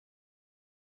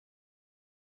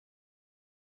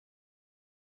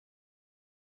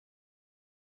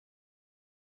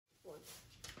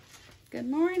Good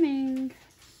morning.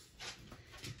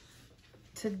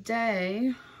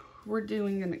 Today we're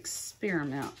doing an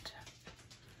experiment.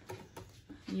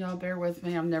 Y'all bear with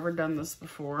me, I've never done this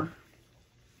before.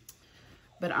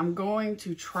 But I'm going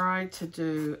to try to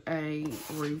do a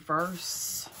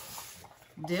reverse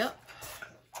dip.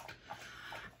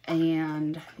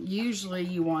 And usually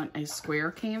you want a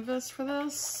square canvas for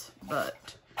this,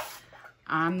 but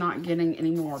I'm not getting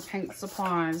any more paint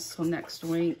supplies till next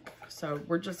week. So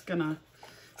we're just gonna,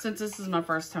 since this is my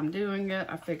first time doing it,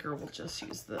 I figure we'll just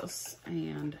use this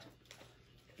and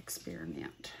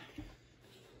experiment.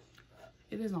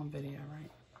 It is on video,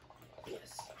 right?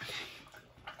 Yes. Okay.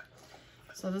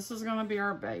 So this is gonna be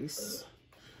our base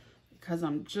because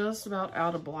I'm just about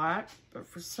out of black, but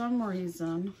for some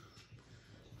reason,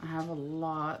 I have a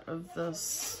lot of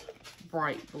this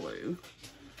bright blue.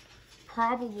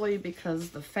 Probably because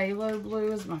the phthalo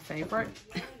blue is my favorite.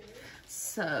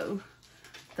 So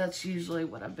that's usually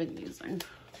what I've been using.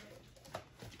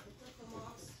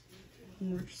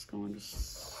 And we're just going to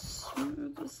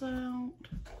smooth this out.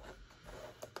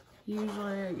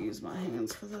 Usually I use my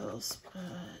hands for this,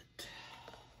 but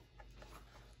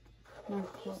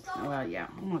well, yeah,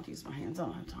 I'm going to use my hands. I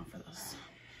don't have time for this.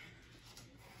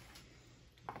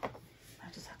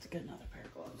 I just have to get another pair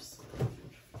of gloves.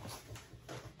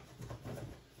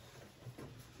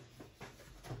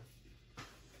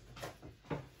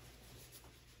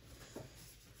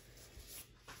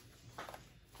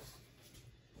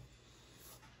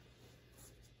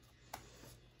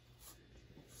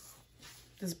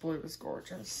 This blue is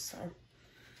gorgeous, so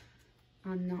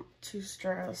I'm not too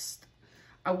stressed.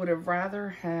 I would have rather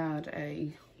had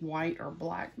a white or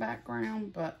black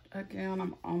background, but again,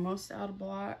 I'm almost out of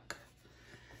black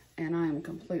and I am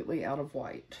completely out of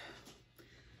white.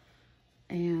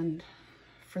 And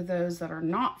for those that are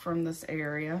not from this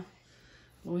area,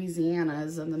 Louisiana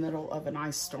is in the middle of an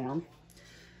ice storm.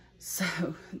 So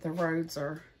the roads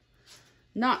are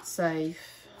not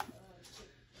safe.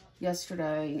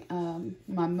 Yesterday,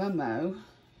 my Momo,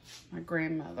 my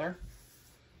grandmother,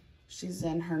 she's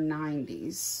in her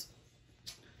 90s.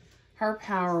 Her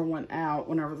power went out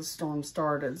whenever the storm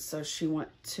started, so she went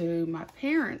to my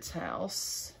parents'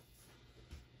 house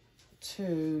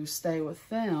to stay with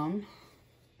them.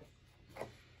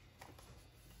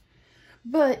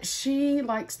 But she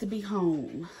likes to be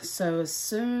home, so as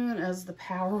soon as the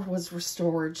power was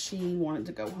restored, she wanted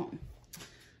to go home.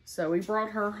 So we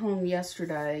brought her home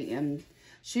yesterday, and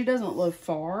she doesn't live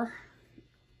far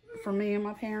from me and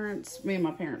my parents. Me and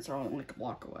my parents are only like a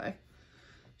block away.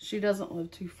 She doesn't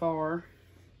live too far,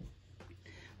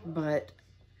 but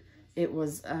it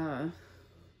was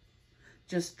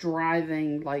just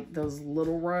driving like those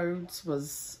little roads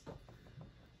was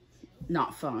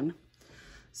not fun.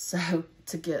 So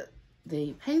to get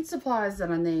the paint supplies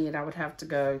that I need, I would have to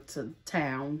go to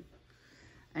town.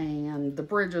 And the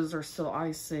bridges are still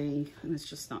icy, and it's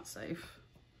just not safe.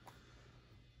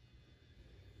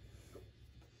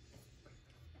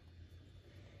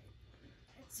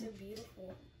 That's so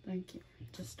beautiful. Thank you.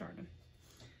 Just started.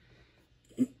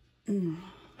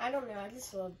 I don't know. I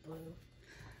just love blue.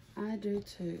 I do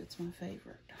too. It's my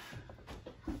favorite.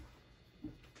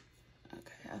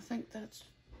 Okay, I think that's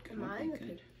gonna be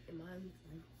good. Am I?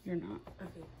 You're not.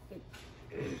 Okay,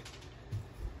 good.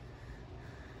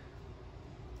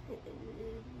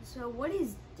 So what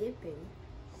is dipping?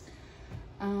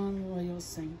 Well, you'll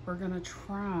see. We're gonna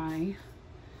try.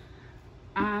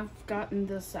 I've gotten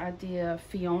this idea,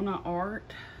 Fiona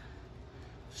Art.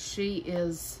 She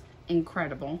is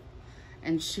incredible,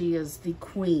 and she is the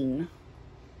queen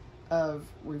of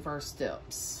reverse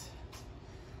dips.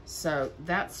 So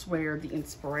that's where the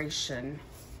inspiration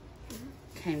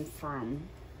came from.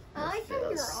 I like how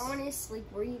you're honest, like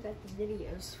where you got the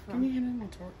videos from. Can you hand me my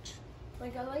torch?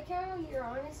 Like, I like how you're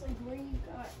honest, like, where you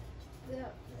got the,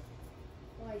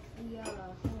 like, the,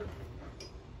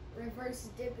 reverse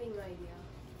dipping idea.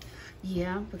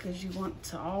 Yeah, because you want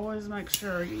to always make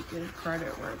sure you give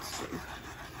credit where it's due.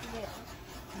 Yeah.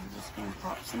 I'm just going to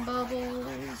pop some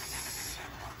bubbles.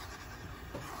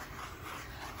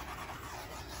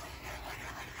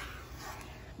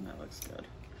 That looks good.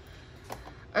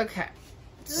 Okay.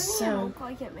 Doesn't it look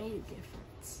like it made a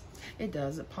difference? It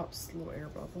does. It pops little air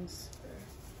bubbles.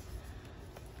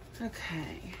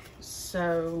 Okay,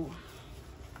 so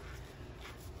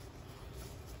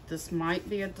this might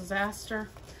be a disaster.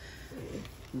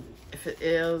 If it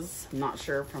is, I'm not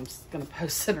sure if I'm going to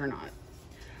post it or not,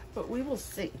 but we will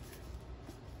see.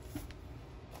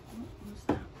 What was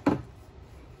that?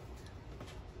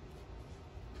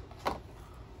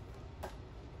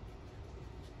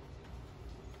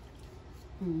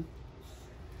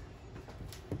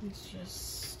 It's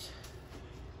just...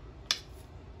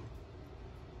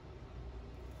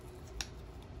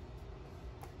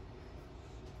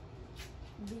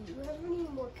 Do you have any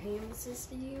more canvases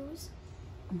to use?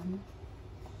 Mm-hmm.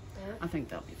 Yeah. I think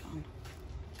that'll be fun.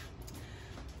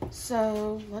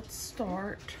 So let's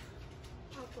start.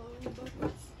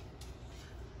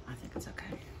 I think it's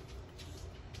okay.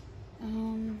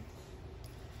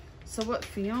 So what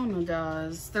Fiona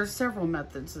does, there's several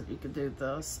methods that you could do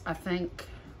this. I think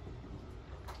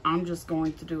I'm just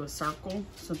going to do a circle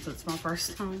since it's my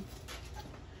first time.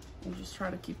 We'll just try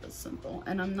to keep it simple.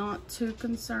 And I'm not too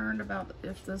concerned about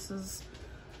if this is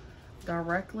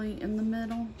directly in the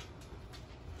middle.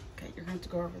 Okay, you're going to have to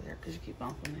go over there because you keep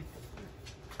bumping me.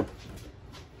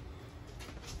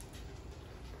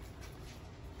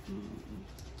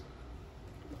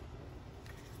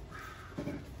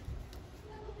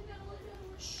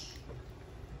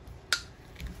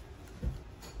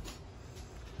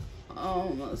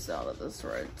 Almost out of this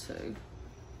road too.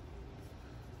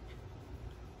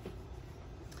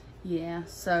 Yeah,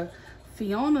 so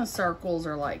Fiona circles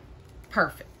are like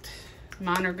perfect.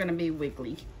 Mine are gonna be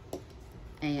wiggly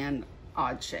and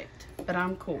odd shaped, but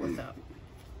I'm cool with that.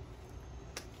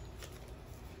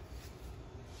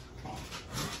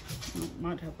 It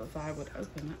might help if I would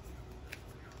open it.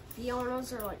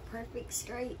 Fiona's are like perfect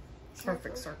straight.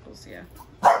 Perfect circles, yeah.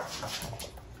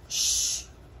 Shh.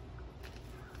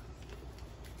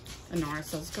 And Nora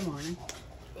says good morning.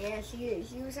 Yeah, she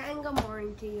was saying good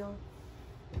morning to you.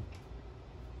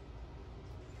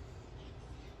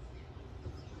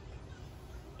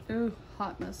 Ooh,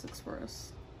 Hot Mess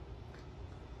Express.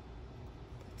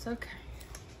 It's okay.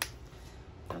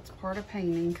 That's part of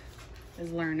painting,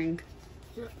 is learning.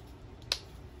 Yeah.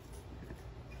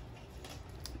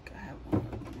 I have one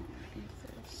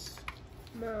of this.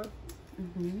 No.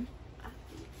 Mm-hmm.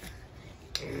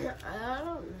 I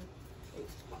don't know.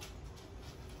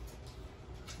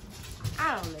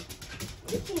 I don't know.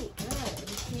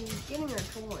 She's getting her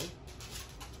toy.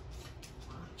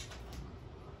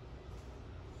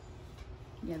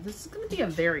 Yeah, this is going to be a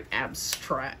very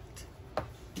abstract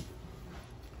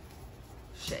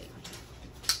shape.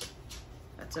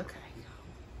 That's okay.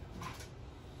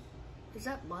 Is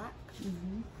that black?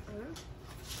 Mm-hmm.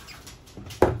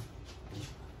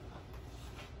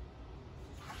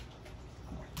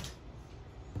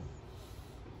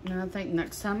 And I think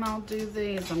next time I'll do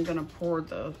these, I'm going to pour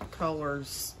the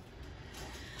colors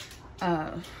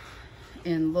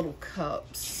in little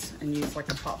cups and use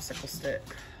like a popsicle stick.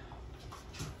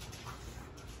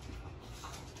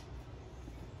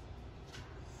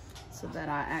 So that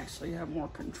I actually have more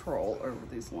control over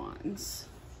these lines.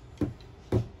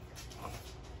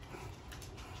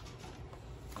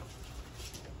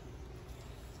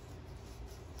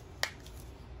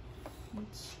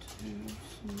 Let's do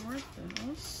some more of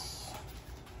this.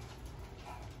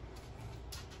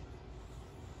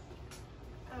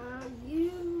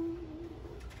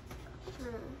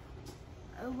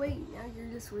 Oh wait, now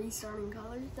you're just restarting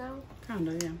colors now?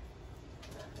 Kinda, yeah.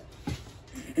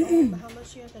 How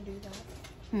much do you have to do that?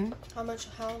 Hmm?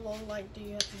 How long, like, do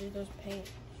you have to do those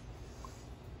paint?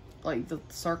 Like the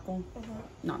circle? Mm-hmm.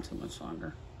 Not too much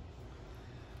longer.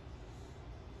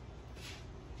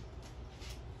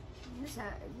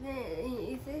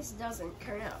 If this doesn't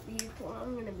turn out beautiful,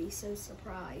 I'm gonna be so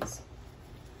surprised.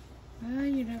 Well,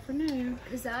 you never know.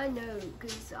 Cause I know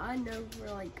for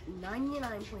like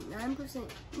 99.9%,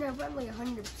 no, probably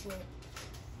 100%,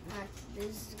 that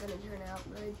this is gonna turn out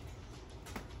good.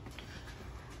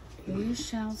 We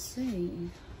shall see.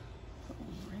 Put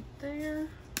one right there.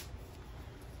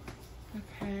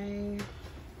 Okay,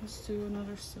 let's do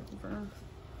another silver.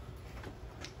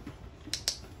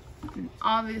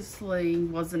 Obviously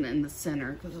wasn't in the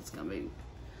center because it's gonna be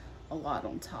a lot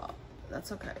on top.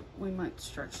 That's okay. We might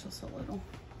stretch this a little.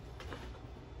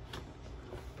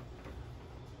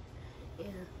 Yeah.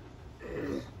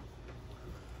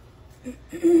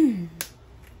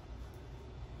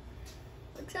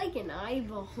 Looks like an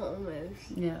eyeball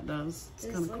almost. Yeah, it does. It's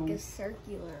Just kind of like cool. a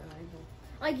circular eyeball.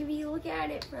 Like if you look at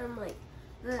it from like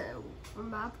from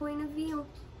my point of view,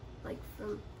 like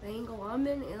from the angle I'm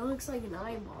in, it looks like an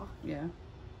eyeball. Yeah.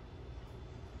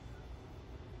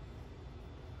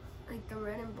 Like the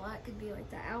red and black could be like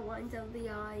the outlines of the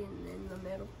eye, and then the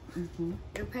middle. Mm-hmm.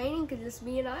 Your painting could just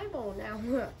be an eyeball now.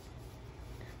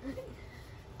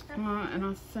 And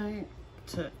I think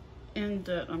to end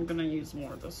it, I'm gonna use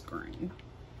more of this green,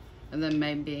 and then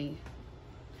maybe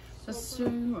let's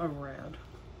do a red.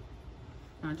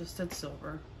 I just did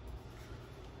silver.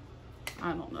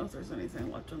 I don't know if there's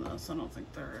anything left in this. I don't think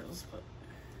there is, but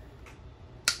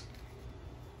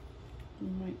you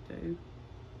might do.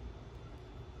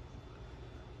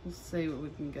 Let's see what we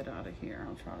can get out of here.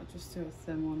 I'll try to just do a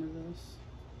thin one of this.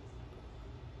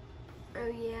 Oh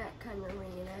yeah, it kind of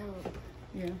ran out.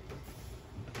 Yeah.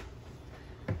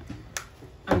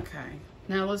 Okay.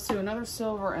 Now let's do another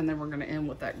silver and then we're going to end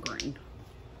with that green.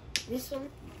 This one?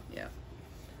 Yeah.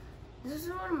 This is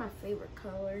one of my favorite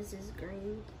colors, is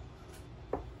green.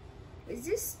 Is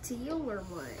this teal or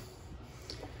what?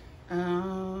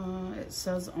 It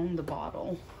says on the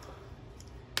bottle.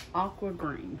 Aqua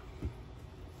green.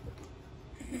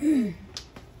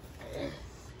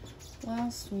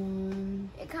 Last one.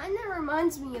 It kind of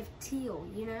reminds me of teal,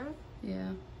 you know?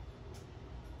 Yeah.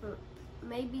 But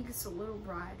maybe just a little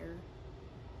brighter.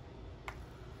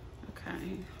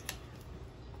 Okay.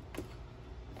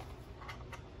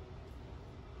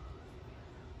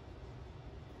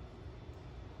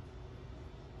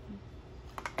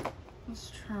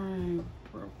 Let's try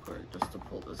real quick just to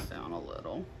pull this down a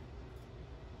little.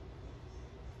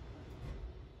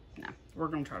 No, we're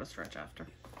gonna try to stretch after.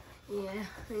 Yeah,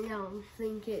 I don't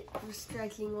think it was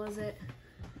stretching, was it?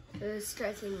 It was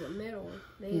stretching the middle,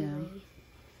 maybe. Yeah.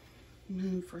 And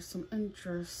then for some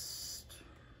interest,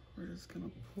 we're just gonna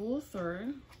pull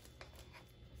through.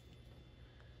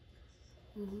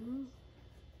 Mm-hmm.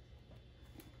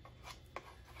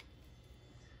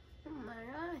 Oh my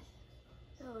gosh,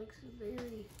 that looks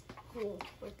very cool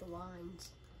with the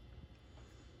lines.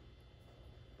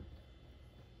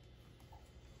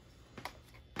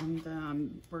 And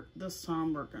then this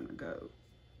time we're gonna go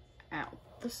out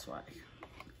this way.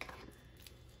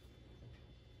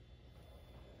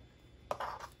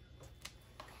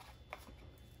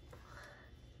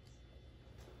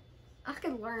 I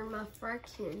could learn my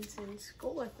fractions in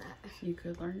school with that. You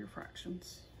could learn your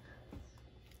fractions.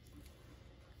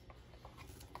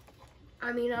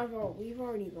 I mean, we've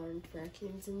already learned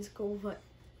fractions in school, but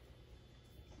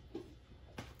I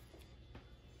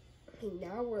think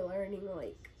now we're learning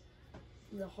like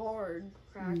the hard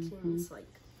fractions, like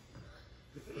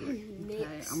Okay,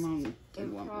 mixed I'm gonna do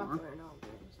and one proper more. and all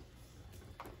those.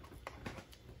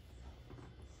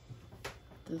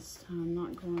 This time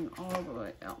not going all the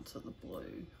way out to the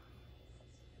blue.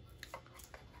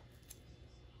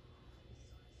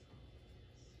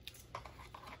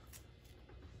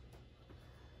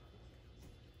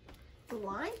 The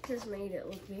line just made it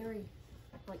look very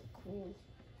like cool.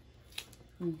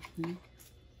 Mm-hmm.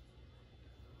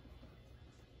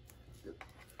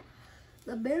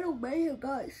 The middle may have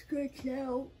got stretched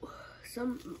out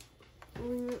some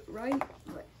right,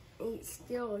 but it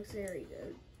still looks very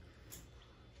good.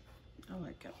 I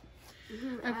like it.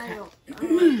 I Okay. don't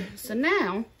like it. So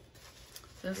now,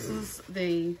 this is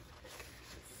the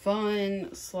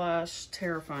fun /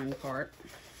 terrifying part.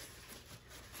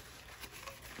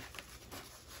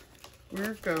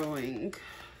 We're going,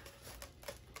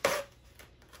 let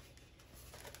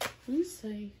me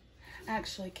see.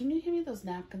 Actually, can you hand me those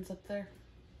napkins up there?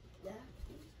 Yeah.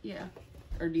 Yeah.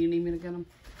 Or do you need me to get them?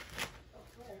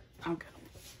 Okay.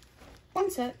 One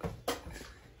sec.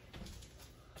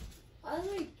 I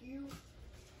think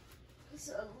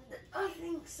I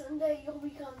think someday you'll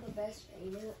become the best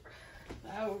painter.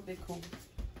 That would be cool.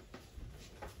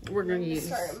 We're going to You use...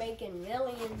 start making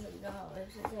millions of dollars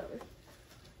or something.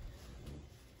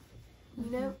 You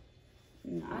know,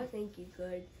 No. I think you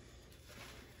could.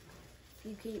 If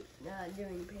you keep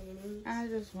doing painting. I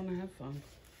just want to have fun.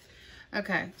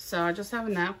 Okay, so I just have a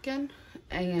napkin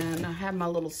and I have my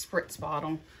little spritz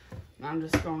bottle. And I'm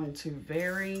just going to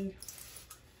very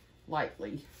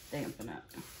lightly dampen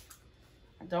it.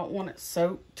 I don't want it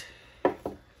soaked.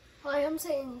 Like I'm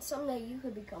saying, someday you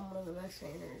could become one of the best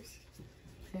painters.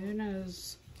 Who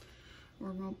knows?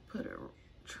 We're going to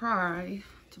try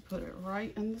to put it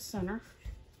right in the center.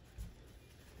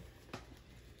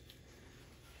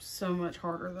 So much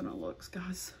harder than it looks,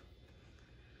 guys.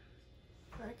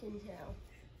 I can tell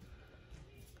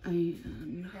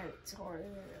And that it's harder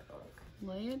than it looks.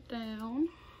 lay it down.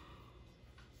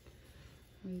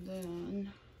 And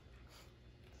then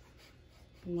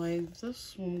lay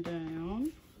this one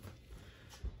down.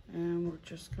 And we're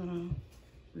just gonna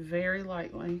very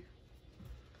lightly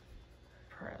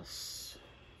press.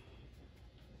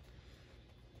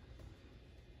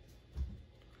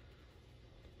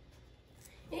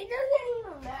 It doesn't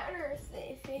even matter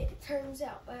if it turns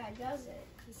out bad, does it?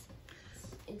 'Cause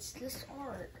it's just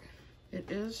art.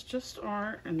 It is just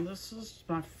art, and this is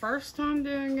my first time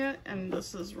doing it, and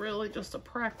this is really just a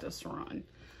practice run.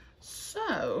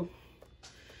 So,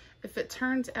 if it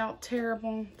turns out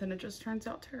terrible, then it just turns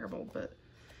out terrible, but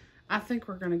I think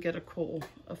we're going to get a cool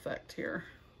effect here.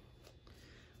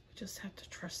 We just have to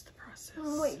trust the process.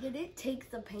 Wait, did it take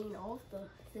the paint off the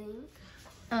thing?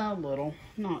 A little,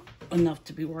 not enough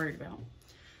to be worried about.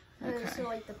 Okay. So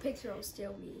like the picture will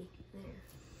still be there.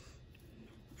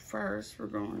 First, we're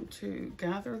going to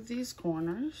gather these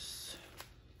corners.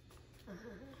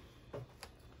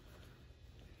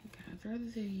 Gather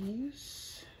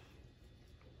these.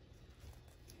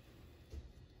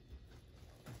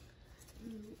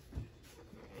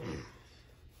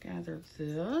 Gather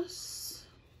this.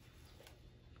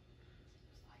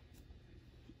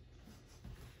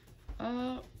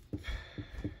 Up.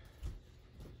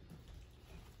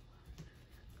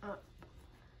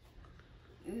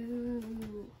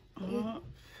 Ooh. Up.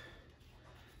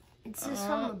 It's just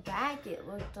from the back it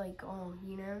looked like all,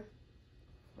 you know?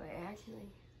 But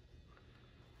actually.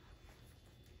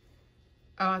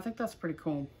 Oh, I think that's pretty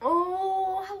cool.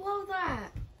 Oh, I love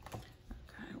that.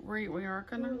 Okay, we are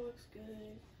gonna looks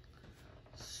good.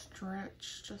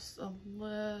 stretch just a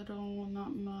little,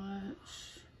 not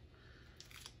much.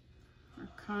 I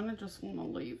kind of just want to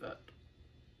leave it.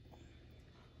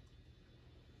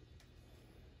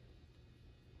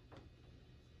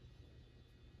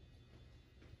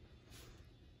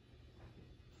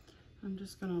 I'm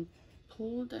just gonna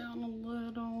pull down a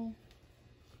little.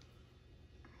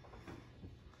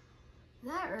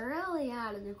 That really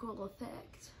added a cool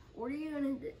effect. What are you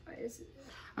gonna do?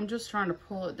 I'm just trying to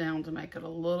pull it down to make it a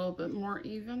little bit more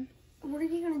even. What are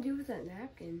you gonna do with that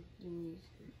napkin?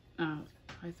 I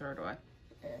throw it away.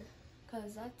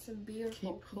 Because that's a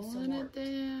beautiful Keep piece of pulling it work.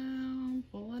 down,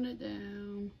 pulling it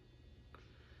down.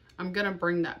 I'm gonna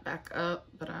bring that back up,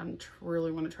 but I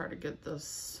really want to try to get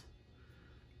this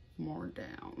more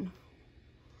down.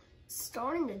 It's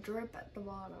starting to drip at the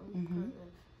bottom. Kind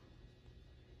of.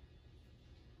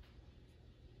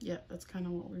 Yeah, that's kind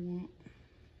of what we want.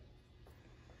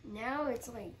 Now it's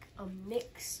like a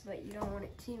mix, but you don't want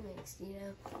it too mixed, you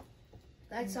know?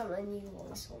 That's something you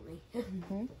always told me.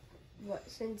 But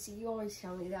since you always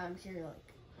tell me that, I'm sure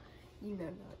like, you know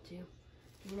not to.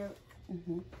 You know?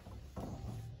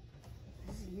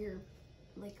 You're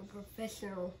like a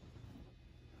professional.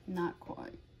 Not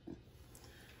quite.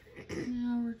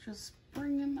 Now we're just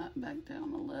bringing that back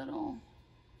down a little.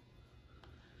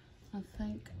 I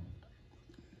think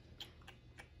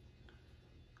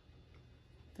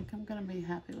I'm gonna be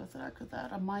happy with it after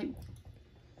that. I might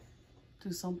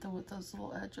do something with those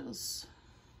little edges.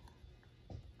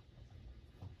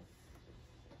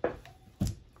 I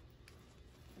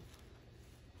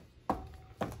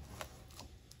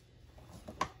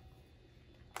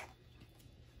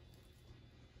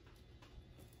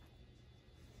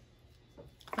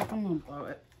think I'm gonna blow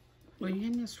it. Will you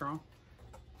hand me a straw?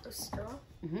 A straw?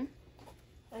 Mm-hmm.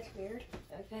 That's weird.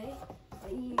 Okay. What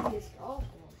do you need a straw for?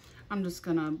 I'm just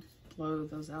gonna blow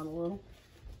those out a little.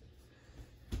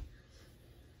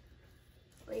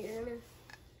 Wait, you're gonna...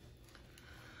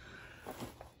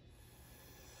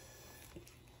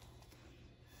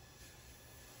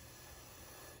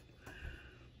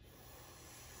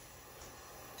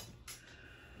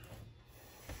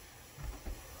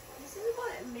 This is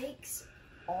what makes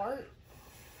art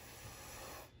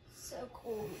so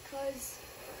cool, because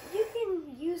you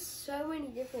can use so many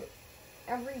different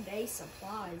everyday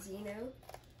supplies, you know?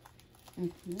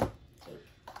 Take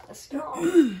a straw.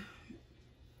 I'm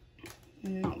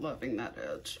not loving that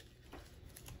edge.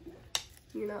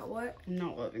 You're not what? I'm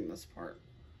not loving this part.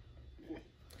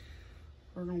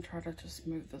 We're gonna try to just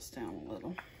move this down a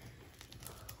little.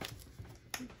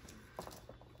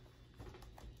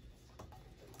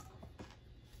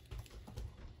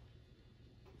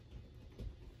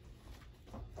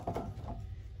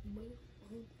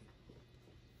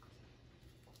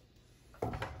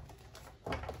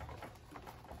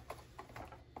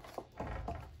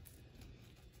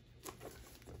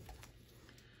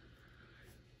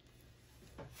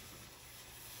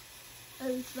 Oh,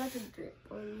 it's about to drip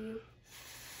on you.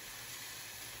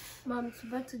 Mom, it's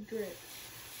about to drip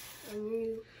on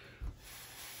you.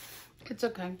 It's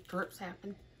okay. Drips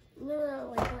happen.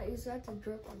 No, like what? It's about to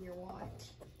drip on your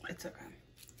watch. It's okay.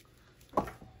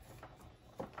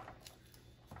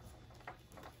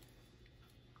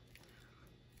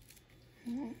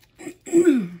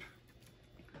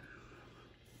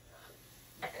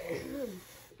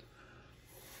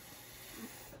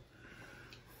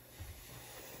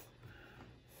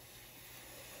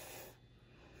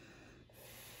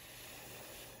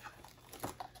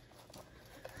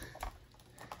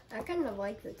 I kind of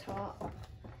like the top.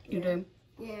 You do?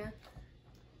 Yeah.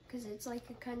 Because it's like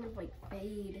a kind of like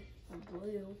fade of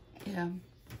blue. Yeah.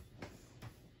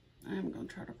 I'm gonna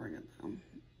try to bring it down.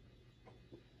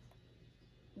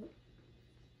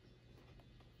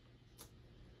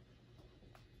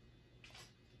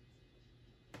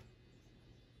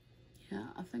 Yeah,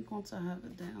 I think once I have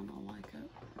it down, I'll like it.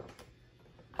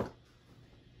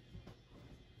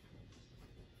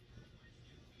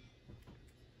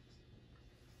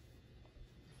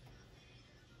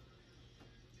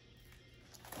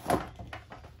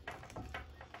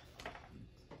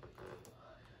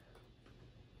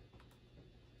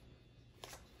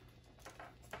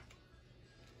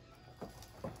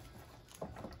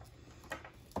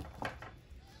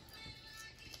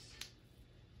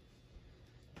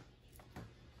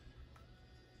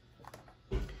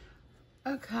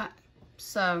 Okay,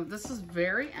 so this is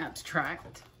very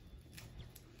abstract.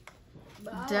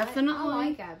 Definitely. I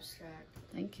like abstract.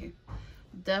 Thank you.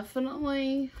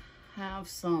 Definitely have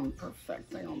some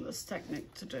perfecting on this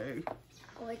technique to do.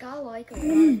 Like, I like a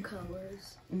lot of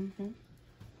colors. Mm-hmm.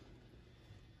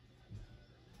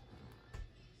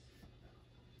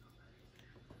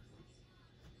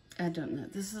 I don't know.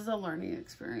 This is a learning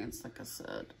experience, like I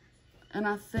said. And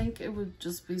I think it would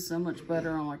just be so much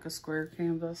better on like a square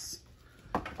canvas.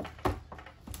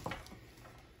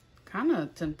 Kind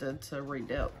of tempted to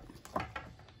redip.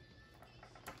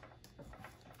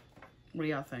 What do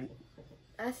y'all think?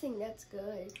 I think that's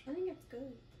good. I think it's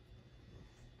good.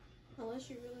 Unless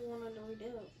you really wanted to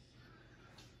redo it.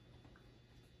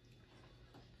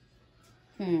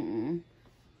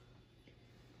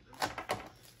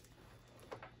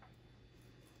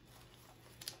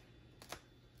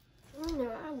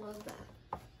 No, I love that.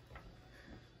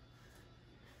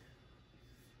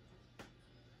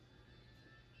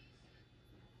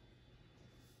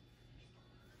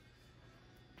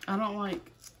 I don't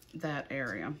like that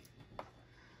area.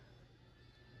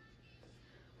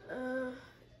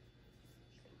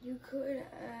 You could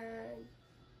add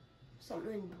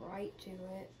something bright to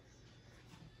it.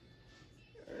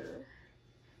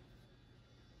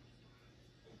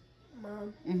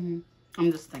 Mom.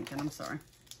 I'm just thinking, I'm sorry.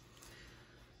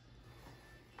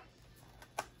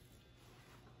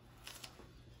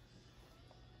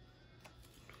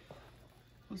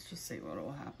 Let's just see what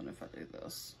will happen if I do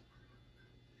this.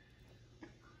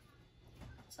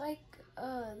 It's like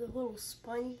the little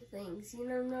sponge things, you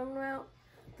know what I'm talking about?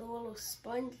 The little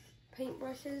sponge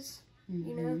paintbrushes,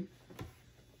 you know?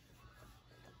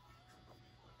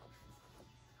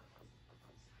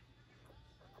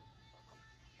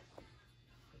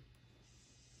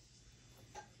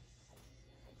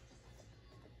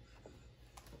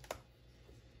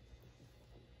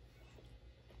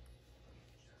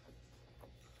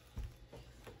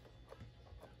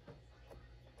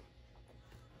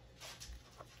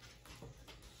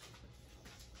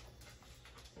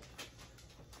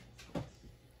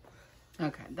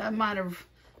 Okay, that might have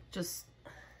just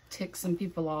ticked some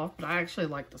people off, but I actually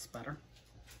like this better.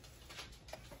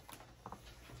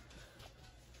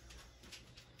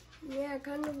 Yeah, it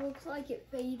kind of looks like it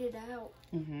faded out.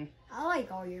 I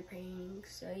like all your paintings,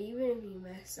 so even if you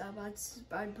mess up,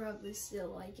 I'd probably still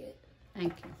like it.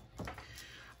 Thank you.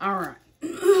 All right,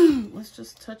 let's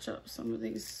just touch up some of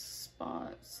these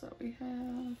spots that we have.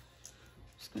 I'm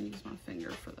just gonna use my finger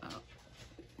for that.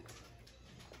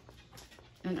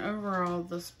 And overall,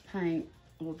 this paint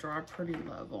will dry pretty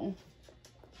level.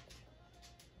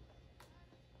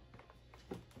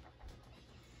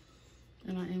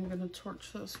 And I am gonna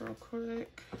torch this real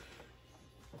quick.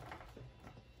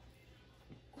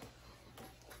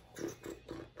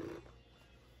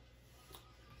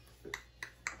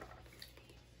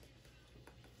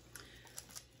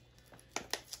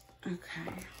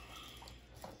 Okay.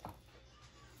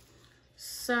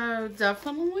 So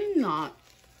definitely not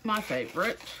my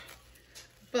favorite,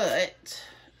 but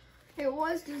it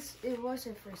wasn't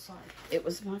for fun. It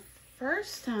was my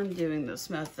first time doing this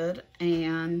method,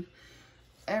 and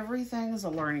everything is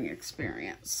a learning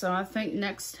experience. So I think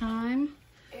next time,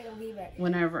 it'll be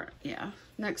better.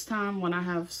 Next time when I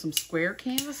have some square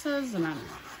canvases, and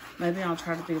maybe I'll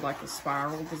try to do like a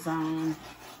spiral design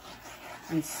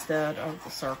instead of the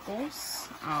circles.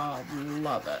 I'll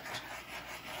love it.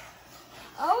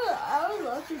 I would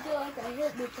love to do like a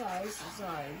hypnotized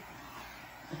design.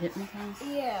 Hypnotize?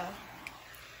 Yeah.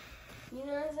 You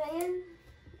know what I'm saying?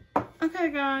 Okay,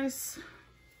 guys.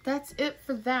 That's it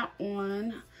for that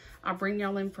one. I'll bring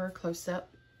y'all in for a close-up.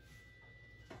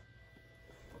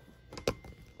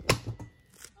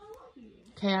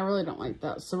 Okay, I really don't like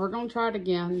that. So we're going to try it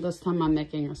again. This time I'm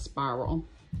making a spiral.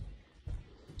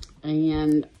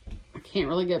 And I can't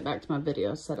really get back to my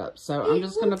video setup. So I'm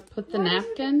just going to put the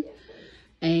napkin,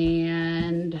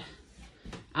 and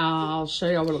I'll show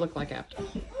y'all what it looked like after.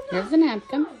 Here's the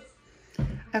napkin.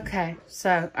 Okay,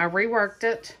 so I reworked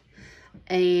it,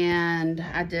 and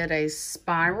I did a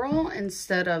spiral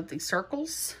instead of the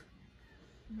circles.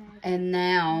 And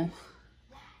now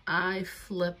I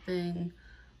flipping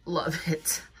love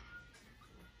it.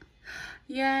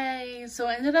 Yay. So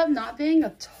it ended up not being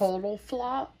a total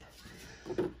flop.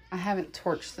 I haven't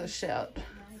torched this yet.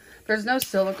 There's no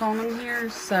silicone in here,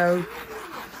 so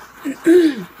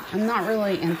I'm not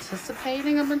really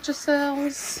anticipating a bunch of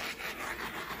sales.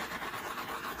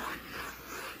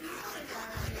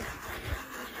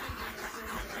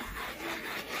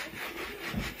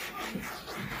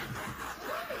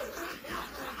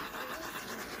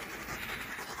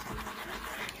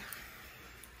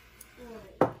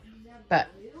 But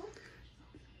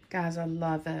guys, I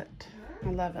love it. I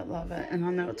love it, love it. And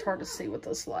I know it's hard to see with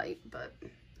this light, but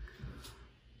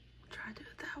try to do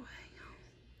it that way.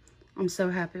 I'm so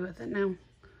happy with it now.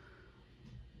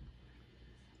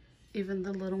 Even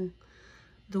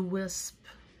the wisp.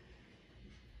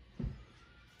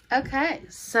 Okay,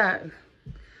 so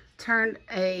turned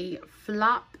a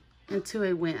flop into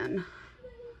a win.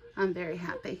 I'm very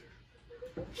happy.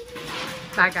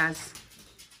 Bye, guys.